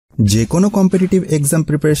যে কোনো competitive exam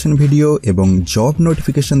preparation video এবং জব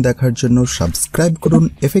নোটিফিকেশন দেখার জন্য সাবস্ক্রাইব করুন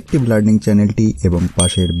এফেক্টিভ লার্নিং চ্যানেলটি এবং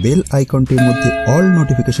পাশের বেল আইকনটির মধ্যে অল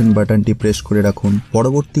নোটিফিকেশন বাটনটি প্রেস করে রাখুন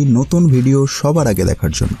পরবর্তী নতুন ভিডিও সবার আগে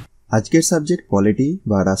দেখার জন্য। আজকের সাবজেক্ট পলিটি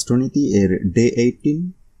বা রাষ্ট্রনীতি এর ডে 18।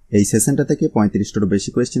 এই সেশনটা থেকে 35টারও বেশি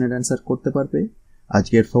কোয়েশ্চেনের অ্যান্সার করতে পারবে।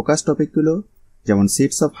 আজকের ফোকাস টপিকগুলো যেমন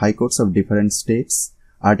seats of high courts of different states,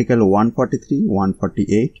 article 143,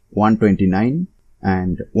 148, 129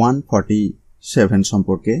 and 147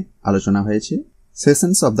 সম্পর্কে আলোচনা হয়েছে।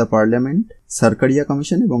 Sessions of the parliament, Sarkaria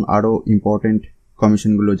commission এবং আরও ইম্পর্টেন্ট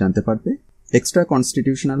কমিশনগুলো জানতে পারবে। এক্সট্রা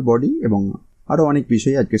কনস্টিটিউশনাল বডি এবং আরও অনেক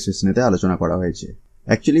বিষয় আজকের সেশনেতে আলোচনা করা হয়েছে।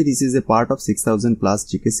 Actually this is a part of 6000+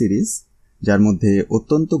 GK series, যার মধ্যে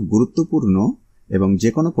অত্যন্ত গুরুত্বপূর্ণ এবং যে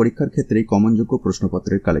কোনো পরীক্ষার ক্ষেত্রেই কমনযোগ্য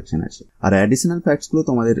প্রশ্নপত্রের কালেকশন আছে। আর অ্যাডিশনাল ফ্যাক্টসগুলো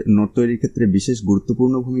তোমাদের নোট তৈরির ক্ষেত্রে বিশেষ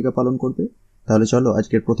গুরুত্বপূর্ণ ভূমিকা পালন করবে। তাহলে চলো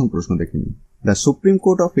আজকের প্রথম প্রশ্ন দেখে নিই। The supreme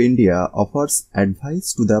court of India offers advice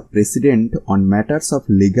to the president on matters of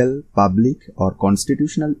legal, public or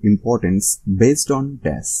constitutional importance based on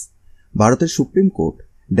dash. ভারতের সুপ্রিম কোর্ট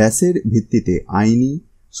ড্যাশের ভিত্তিতে আইনি,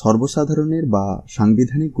 সর্বসাধারণের বা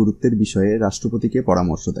সাংবিধানিক গুরুত্বের বিষয়ে রাষ্ট্রপতিকে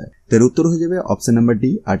পরামর্শ দেয়। এর উত্তর হয়ে যাবে option number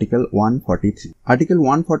D, article 143। Article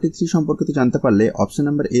 143 সম্পর্কে তো জানতে পারলে অপশন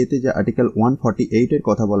নাম্বার এ তে যে আর্টিকেল 148 এর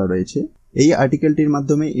কথা বলা রয়েছে, এই আর্টিকেলটির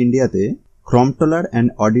মাধ্যমে ইন্ডিয়াতে comptroller and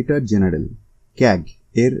auditor general CAG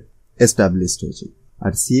এর এস্টাবলিশড হয়েছে।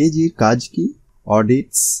 আর সিএজির কাজ কি?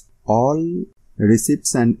 Audits all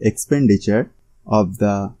receipts and expenditure of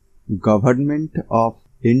the government of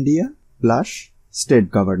India plus state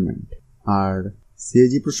government. R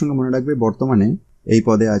CAG প্রসঙ্গে মনে রাখবে বর্তমানে এই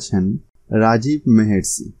পদে আছেন রাজীব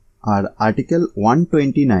মেহেরসি। আর আর্টিকেল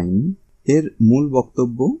 129 এর মূল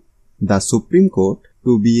বক্তব্য, the supreme court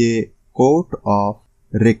two B A court of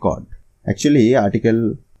record. Actually, Article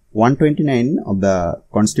 129 of the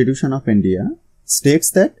Constitution of India states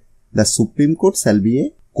that the Supreme Court shall be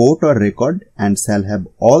a court or record and shall have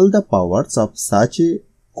all the powers of such a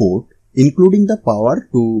court, including the power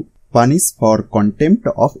to punish for contempt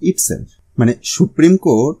of itself. মানে supreme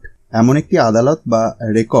court এমন একটি আদালত বা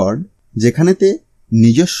record যেখানেতে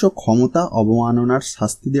নিজস্ব ক্ষমতা, অবমাননার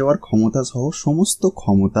শাস্তি দেওয়ার ক্ষমতা সহ সমস্ত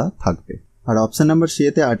ক্ষমতা থাকবে। আর অপশন নাম্বার সি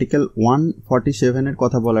তে আর্টিকেল 147 এর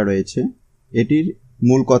কথা বলা রয়েছে। এটির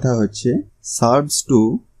মূল কথা হচ্ছে serves two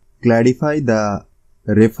clarify the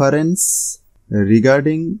reference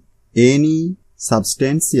regarding any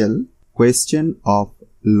substantial question of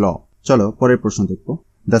law. চলো পরের প্রশ্ন দেখব।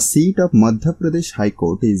 The seat of Madhya Pradesh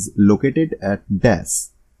high court is located at dash.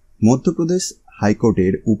 Madhya Pradesh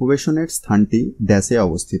হাইকোর্টের উপবেশনের স্থানটি ড্যাশে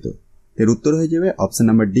অবস্থিত। এর উত্তর হয়ে যাবে অপশন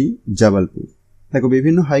নাম্বার ডি, জবলপুর। দেখো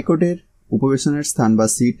বিভিন্ন হাইকোর্টের উপবেশনের স্থান বা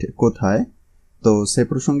সিট কোথায়, তো সে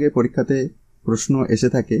প্রসঙ্গে পরীক্ষাতে প্রশ্ন এসে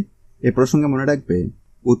থাকে। এ প্রসঙ্গে মনে রাখবে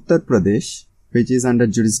Uttar Pradesh which is under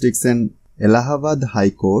jurisdiction Allahabad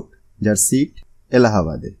high court, যার সিট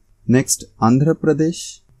এলাহাবাদে। নেক্সট অন্ধ্রপ্রদেশ,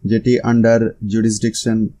 যেটি আন্ডার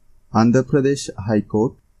জুরিসডিকশন অন্ধ্রপ্রদেশ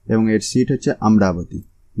হাইকোর্ট এবং এর সিট হচ্ছে অমরাবতী।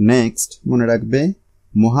 নেক্সট মনে রাখবে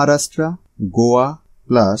Maharashtra, Goa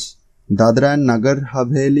plus Dadra and Nagar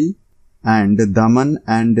Haveli and Daman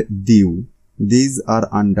and Diu. These are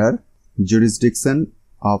under jurisdiction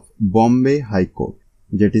of Bombay High Court,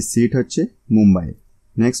 যেটি সিট হচ্ছে Mumbai.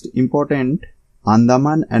 Next important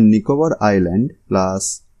Andaman and Nicobar island plus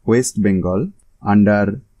West Bengal under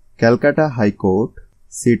Calcutta high court,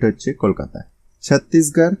 seat হচ্ছে কলকাতায়।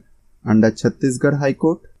 ছত্তিশগড় আন্ডার ছত্তিশগড়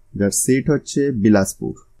হাইকোর্ট, যার সিট হচ্ছে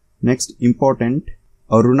বিলাসপুর। নেক্সট ইম্পর্টেন্ট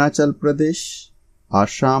অরুণাচল প্রদেশ,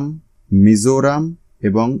 আসাম, মিজোরাম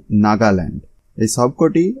এবং নাগাল্যান্ড, এই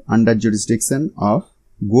সবকটি under jurisdiction of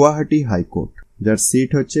Guwahati high court, যার সিট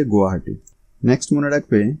হচ্ছে গুয়াহাটি। নেক্সট মনে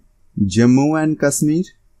রাখবে Jammu and Kashmir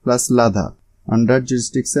plus Ladakh under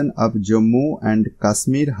jurisdiction of Jammu and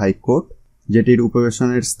Kashmir high court, যেটির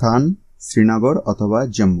উপবেশনের স্থান শ্রীনগর অথবা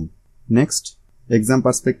Jammu. Next exam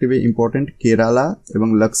পার্সপেক্টিভে important Kerala এবং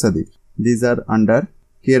Lakshadweep, these are under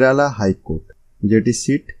Kerala high court, যেটি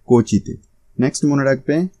সিট কোচিতে। নেক্সট মনে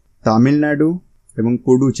রাখবে তামিলনাড়ু এবং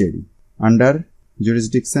Puducherry under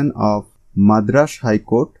jurisdiction of Madras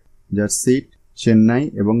high court, যার সিট চেন্নাই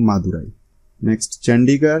এবং মাদুরাই। নেক্সট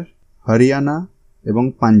চণ্ডীগড়, হরিয়ানা এবং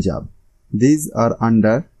Punjab, these are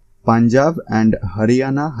under Punjab and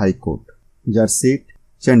Haryana high court, যার seat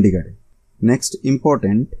চণ্ডীগড়ে। Next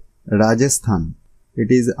important Rajasthan, it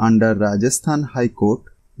is under Rajasthan high court,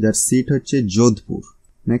 যার সিট হচ্ছে যোধপুর।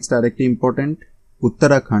 নেক্সট আরেকটি important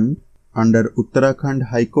Uttarakhand under Uttarakhand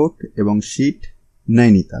high court এবং সিট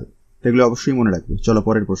নৈনিতাল। এগুলো অবশ্যই মনে রাখবে। চলো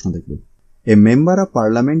পরের প্রশ্ন দেখব। A member of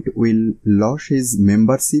parliament will loss his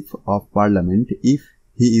membership of parliament if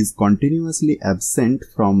he is continuously absent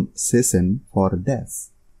from session for dash.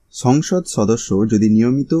 সংসদ সদস্য যদি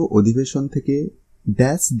নিয়মিত অধিবেশন থেকে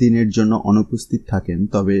ড্যাশ দিনের জন্য অনুপস্থিত থাকেন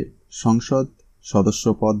তবে সংসদ সদস্য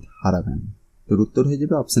পদ হারাবেন। তো উত্তর হয়ে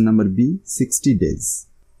যাবে অপশন নাম্বার বি 60 days।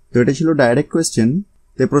 তো এটা ছিল ডাইরেক্ট কোয়েশ্চেন।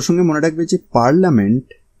 তো প্রসঙ্গে মনে রাখবে যে পার্লামেন্ট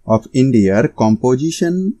অফ ইন্ডিয়ার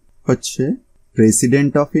কম্পোজিশন হচ্ছে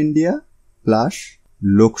president of India plus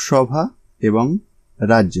Lok Sabha এবং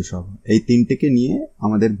রাজ্যসভা, এই তিনটেকে নিয়ে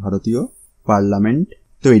আমাদের ভারতীয় পার্লামেন্ট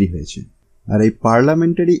তৈরি হয়েছে। আর এই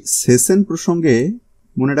পার্লামেন্টারি সেশন প্রসঙ্গে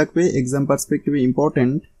মনে রাখবে এক্সাম পার্সপেক্টিভে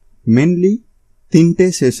ইম্পর্টেন্ট, মেনলি তিনটে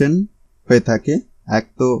সেশন হয়ে থাকে। এক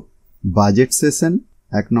তো বাজেট সেশন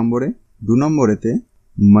এক নম্বরে, দু নম্বরেতে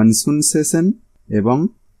মনসুন সেশন এবং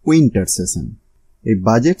উইন্টার সেশন। এই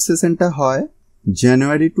বাজেট সেশনটা হয়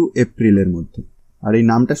জানুয়ারি টু এপ্রিলের মধ্যে। আর এই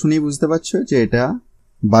নামটা শুনেই বুঝতে পারছো যে এটা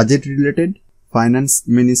বাজেট রিলেটেড, ফাইন্যান্স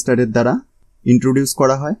মিনিস্টারের দ্বারা ইন্ট্রোডিউস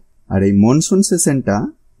করা হয়। আর এই মনসুন সেশনটা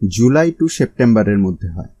জুলাই টু সেপ্টেম্বরের মধ্যে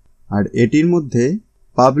হয়, আর এটির মধ্যে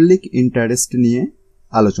পাবলিক ইন্টারেস্ট নিয়ে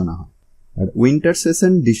আলোচনা হয়। আর উইন্টার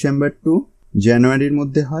সেশন ডিসেম্বর টু জানুয়ারির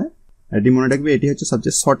মধ্যে হয়। এটি মনে রাখবে এটি হচ্ছে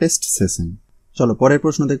সবচেয়ে শর্টেস্ট সেশন। চলো পরের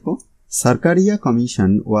প্রশ্ন দেখবো। Sarkaria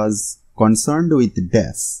commission was concerned with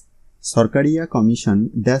dash. Sarkaria commission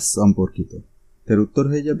dash সম্পর্কিত। তার উত্তর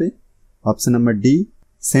হয়ে যাবে option number D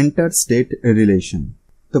centre state relation.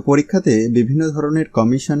 তো পরীক্ষাতে বিভিন্ন ধরনের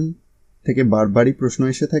কমিশন থেকে বারবারই প্রশ্ন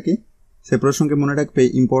এসে থাকে। সে প্রসঙ্গে মনে রাখবে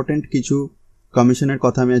ইম্পর্টেন্ট কিছু কমিশনের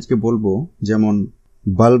কথা আমি আজকে বলবো, যেমন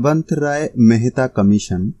বলবন্ত রায় মেহতা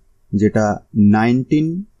কমিশন, যেটা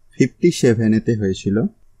 1957 হয়েছিল,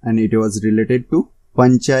 and it was related to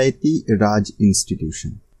Panchayati Raj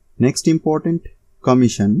institution. Next important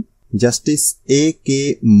commission, Justice A.K.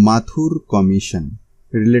 Mathur commission,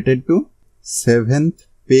 related to 7th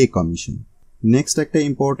pay commission. Next একটা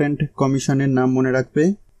important commissioner নাম মনে রাখবে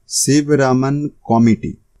শিবরামন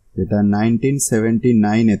কমিটি, যেটা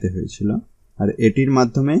 1979 হয়েছিল, আর এটির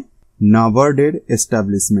মাধ্যমে নাবার্ডের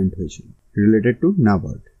এস্টাবলিশমেন্ট হয়েছিল, related to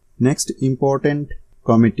NABARD. Next important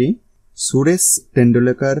committee Suresh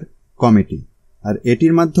Tendulkar committee, আর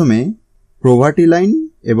এটির মাধ্যমে প্রভার্টি লাইন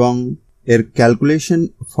এবং এর ক্যালকুলেশন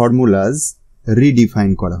ফর্মুলাজ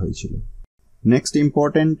রিডিফাইন করা হয়েছিল। Next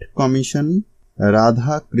important commission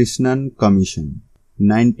Radha Krishnan commission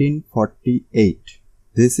 1948.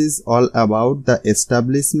 This is all about the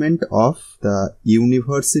establishment of the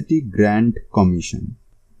University Grant Commission.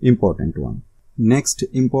 Important one. Next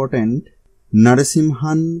important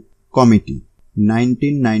Narasimhan Committee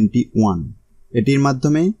 1991. এটির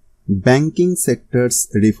মাধ্যমে banking sectors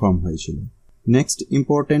reform হয়েছিল। Next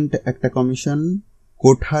important একটা commission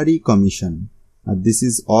Kothari commission, R this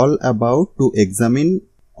is all about two examine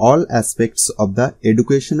all aspects of the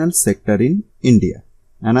educational sector in India.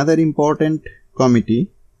 Another important committee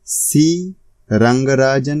C.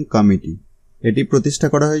 Rangarajan Committee. এটি প্রতিষ্ঠা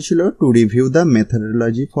করা হয়েছিল to review the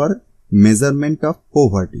methodology for measurement of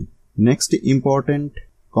poverty. Next important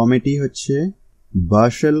committee হচ্ছে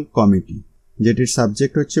Basel Committee, যেটির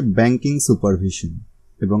subject হচ্ছে banking supervision.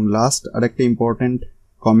 এবং last আরেকটা important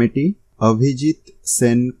committee Abhijit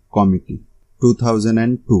Sen committee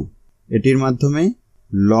 2002। এটির মাধ্যমে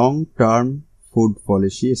long term food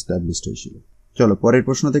policy established হয়েছিল। চলো পরের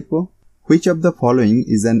প্রশ্ন দেখব। Which of the following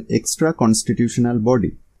is an extra constitutional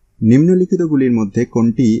body? নিম্নলিখিতগুলির মধ্যে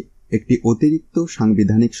কোনটি একটি অতিরিক্ত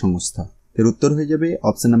সাংবিধানিক সংস্থা? এর উত্তর হয়ে যাবে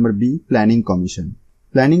option number B planning commission.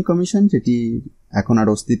 Planning commission যেটি এখন আর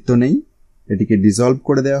অস্তিত্ব নেই, এটিকে ডিসলভ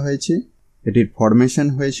করে দেওয়া হয়েছে। এটির ফরমেশন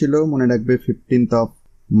হয়েছিল মনে রাখবে 15th of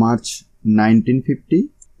March 1950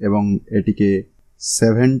 এবং এটিকে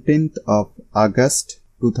 17th of August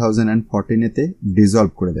 2014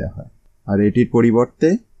 ডিসলভ করে দেওয়া হয়। আর এটির পরিবর্তে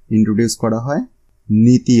ইন্ট্রোডিউস করা হয়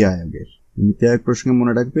নীতি আয়োগের। নীতি আয়োগ প্রসঙ্গে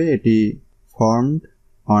মনে রাখবে এটি formed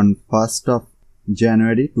on 1st of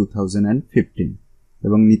January 2015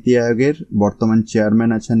 এবং নীতি আয়োগের বর্তমান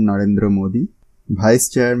চেয়ারম্যান আছেন নরেন্দ্র মোদী, ভাইস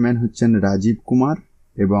চেয়ারম্যান হচ্ছেন রাজীব কুমার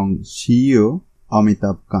এবং সিইও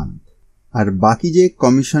অমিতাভ কান্ত। আর বাকি যে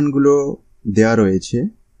কমিশনগুলো দেওয়া রয়েছে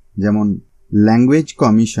যেমন ল্যাঙ্গুয়েজ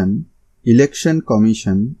কমিশন, ইলেকশন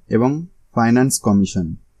কমিশন এবং ফাইন্যান্স কমিশন,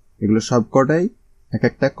 এগুলো সবকটাই এক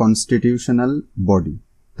একটা কনস্টিটিউশনাল বডি।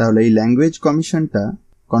 তাহলে এই ল্যাঙ্গুয়েজ কমিশনটা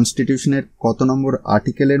কনস্টিটিউশনের কত নম্বর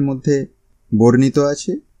আর্টিকেলের মধ্যে বর্ণিত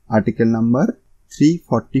আছে? আর্টিকেল নাম্বার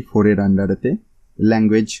 344 এর আন্ডারেতে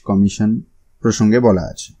ল্যাঙ্গুয়েজ কমিশন প্রসঙ্গে বলা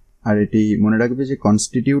আছে। আর এটি মনে রাখবে যে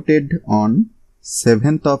constituted on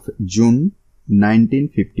 7th of June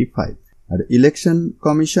 1955। R election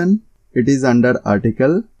commission it is under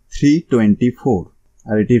article 324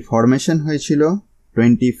 আর এটির ফরমেশন হয়েছিল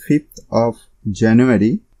 25th of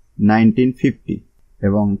January 1950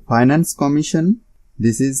 এবং finance commission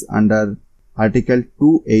this is under article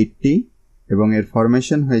 280 এবং এর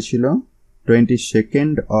ফরমেশন হয়েছিল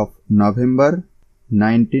 22nd of November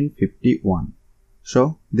 1951. So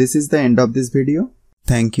this is the end of this video.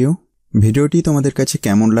 Thank you. ভিডিওটি তোমাদের কাছে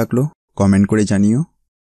কেমন লাগলো কমেন্ট করে জানিও।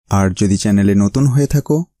 আর যদি চ্যানেলে নতুন হয়ে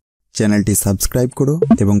থাকো চ্যানেলটি সাবস্ক্রাইব করো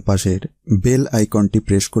এবং পাশের বেল আইকনটি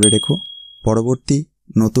প্রেস করে রেখো পরবর্তী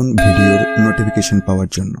নতুন ভিডিওর নোটিফিকেশন পাওয়ার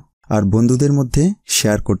জন্য। আর বন্ধুদের মধ্যে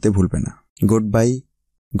শেয়ার করতে ভুলবে না। Good bye,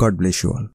 god bless you all.